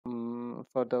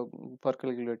for the for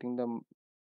calculating the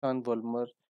Stern-volmer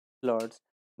plots.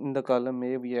 In the column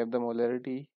A, we have the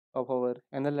molarity of our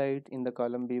analyte. In the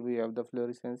column B, we have the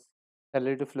fluorescence,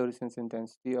 relative fluorescence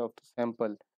intensity of the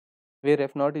sample, where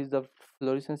F naught is the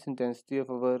fluorescence intensity of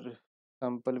our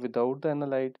sample without the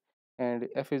analyte, and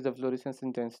F is the fluorescence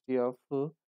intensity of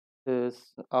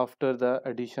after the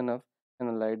addition of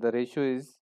analyte. The ratio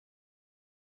is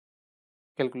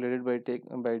calculated by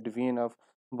division of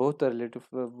both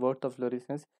the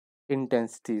fluorescence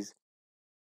intensities.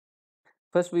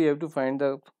 First, we have to find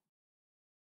the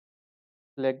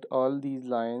select all these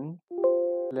lines,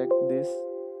 select this,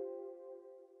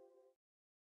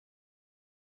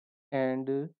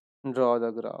 and draw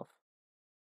the graph.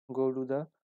 Go to the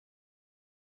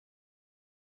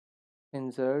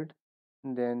insert,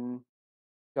 then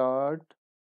chart,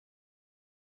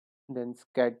 then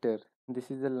scatter.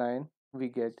 This is the line we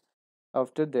get.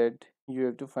 After that, you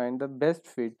have to find the best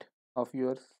fit of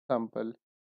your sample,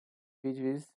 which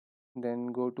is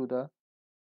then go to the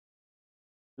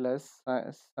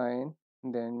sign,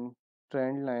 then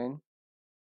trend line.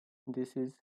 This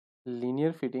is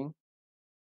linear fitting.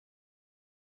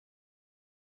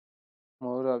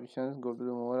 More options. Go to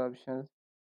the more options.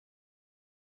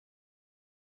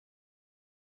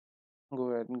 Go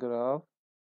ahead and graph.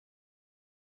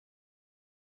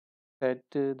 Set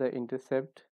the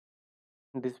intercept.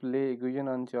 Display equation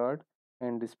on chart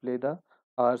and display the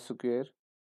R square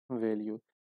value.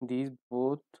 These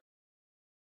both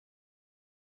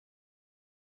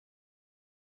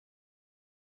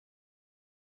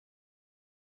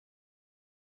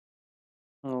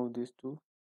move these two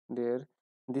there.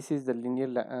 This is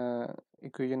the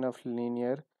equation of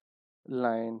linear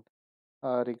line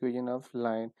or equation of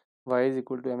line. Y is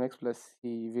equal to mx plus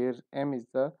c, where m is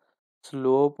the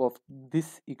slope of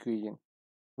this equation,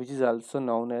 which is also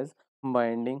known as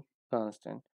binding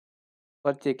constant.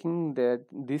 For checking that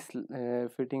this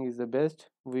fitting is the best,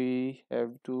 we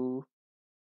have to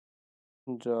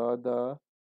draw the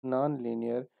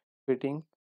non-linear fitting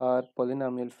or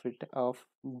polynomial fit of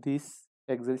this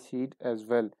Excel sheet as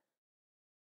well.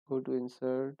 Go to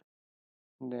insert,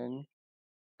 then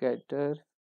scatter,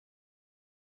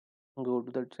 go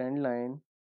to the trend line,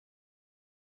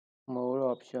 more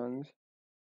options,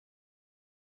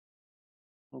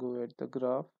 go at the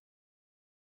graph,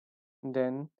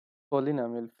 then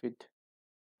polynomial fit.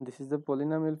 This is the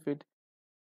polynomial fit.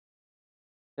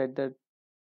 Set the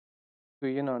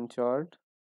equation on chart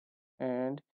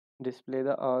and display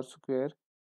the R square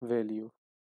value.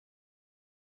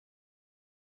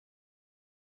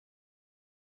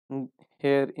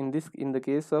 Here in the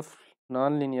case of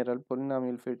non-linear or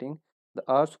polynomial fitting, the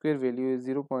R square value is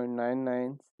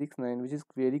 0.9969, which is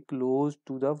very close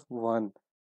to the 1.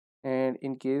 And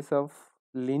in case of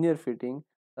linear fitting,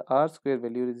 the R square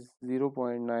value is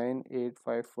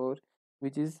 0.9854,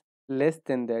 which is less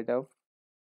than that of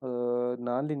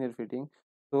non-linear fitting.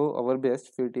 So our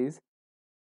best fit is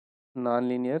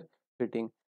non-linear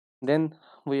fitting. Then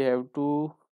we have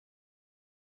to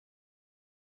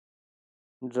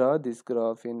draw this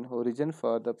graph in origin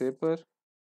for the paper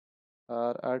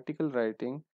or article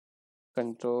writing.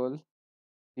 Control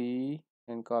C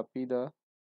and copy the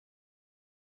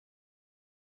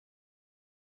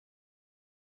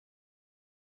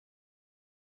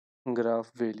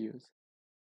graph values.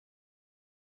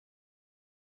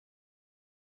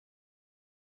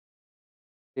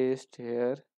 Paste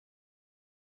here.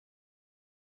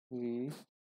 We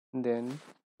then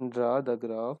draw the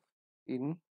graph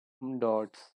in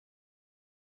dots.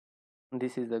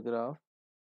 This is the graph.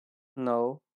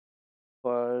 Now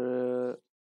for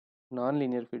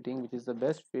non-linear fitting, which is the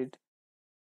best fit,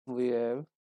 we have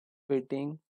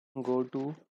fitting. Go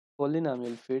to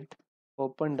polynomial fit,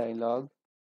 open dialog.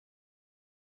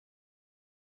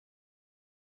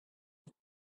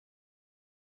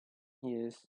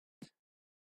 Yes,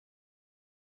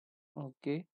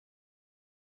 okay.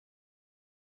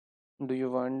 Do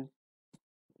you want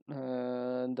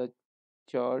the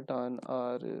chart on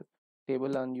or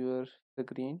table on your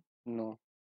screen? No.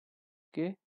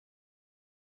 Okay,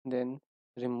 then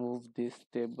remove this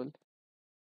table.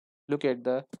 Look at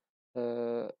the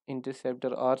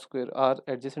interceptor R square, R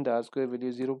adjacent R square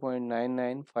value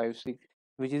 0.9956,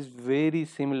 which is very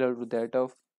similar to that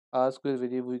of R square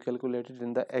value we calculated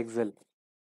in the Excel.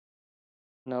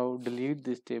 Now delete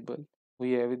this table.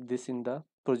 We have this in the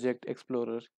project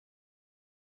explorer.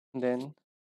 Then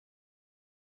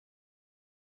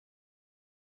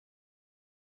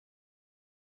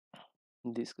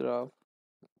this graph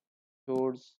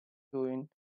shows showing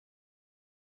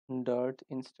dot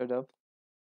instead of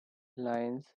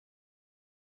lines.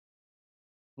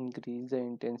 Increase the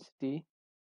intensity.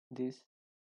 This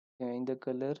change the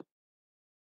color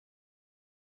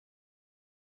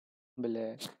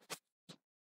black.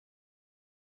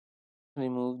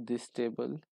 Remove this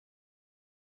table.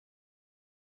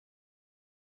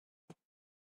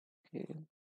 Okay.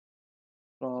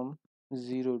 From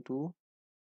 0 to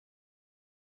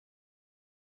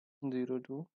 0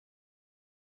 to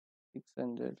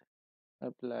 600.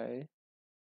 Apply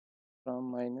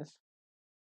from minus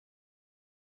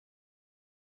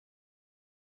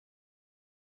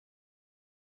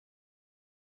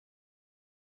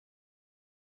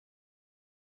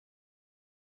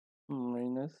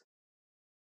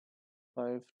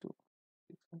 5 to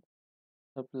 600.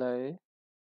 Apply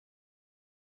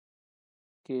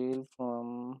scale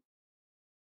from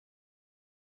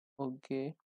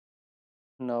okay.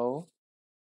 Now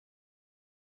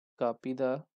copy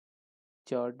the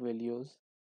chart values.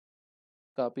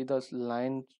 Copy the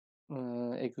line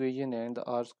equation and the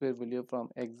R square value from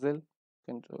Excel.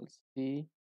 Control C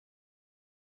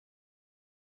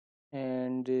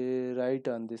and write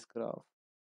on this graph.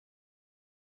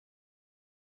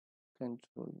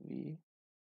 Control V.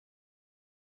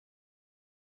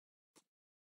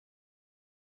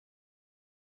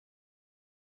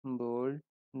 Bold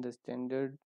the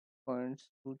standard points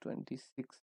to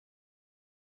 26.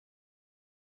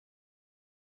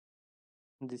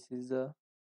 This is the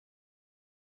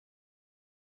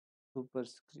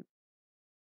superscript.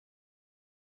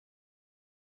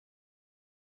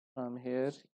 From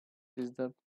here is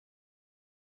the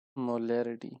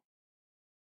molarity.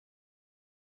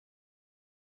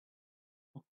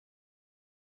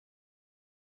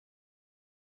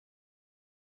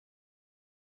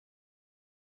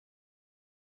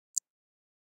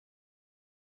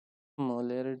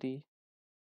 Molarity.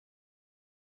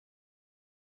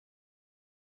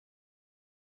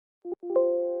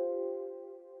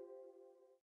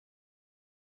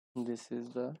 This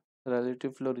is the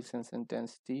relative fluorescence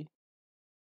intensity.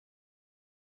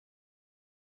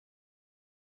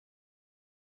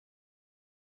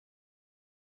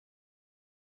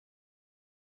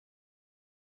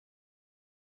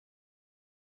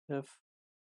 F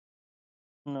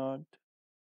naught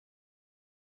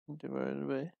divided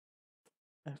by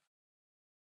F.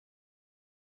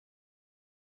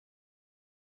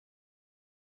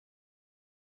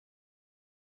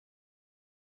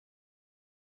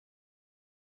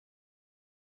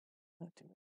 Nothing.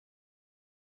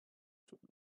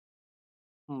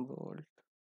 Volt.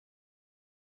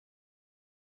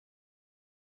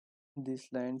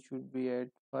 This line should be at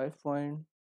 5 point.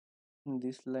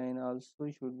 This line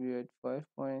also should be at 5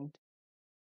 point.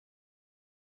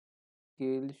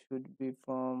 Scale should be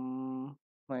from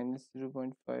minus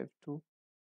 0.5 to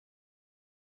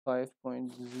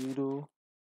 5.0.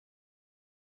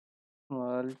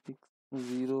 Small tick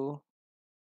 0.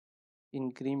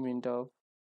 Increment of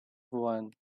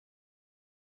 1.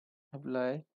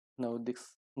 Apply. Now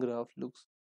this graph looks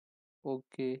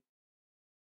okay.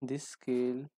 This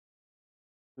scale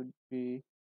should be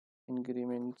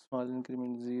increment, small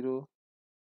increment 0,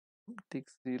 tick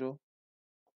 0.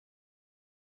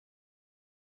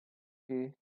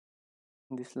 Okay.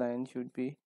 This line should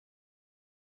be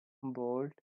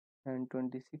bold and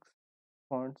 26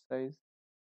 font size.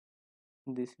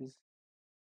 This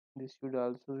should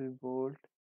also be bold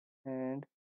and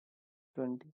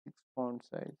 26 font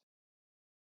size.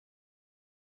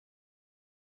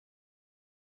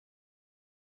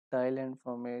 Style and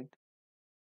format.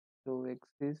 Row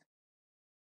axis.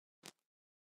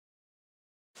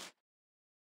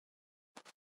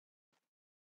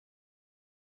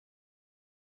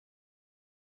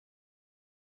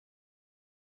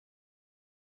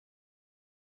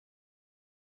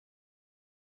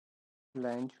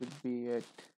 Line should be at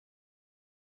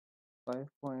 5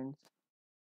 points.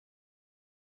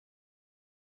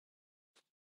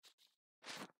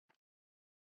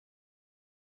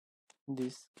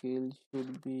 This scale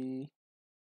should be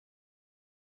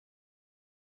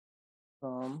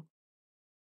from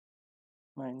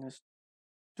minus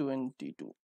 20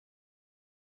 to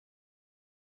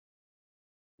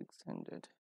 600.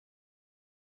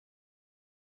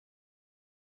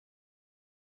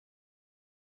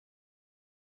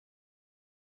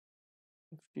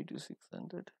 50 to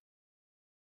 600.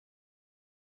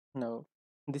 Now,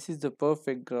 this is the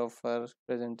perfect graph for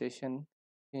presentation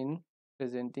in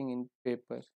presenting in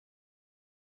paper.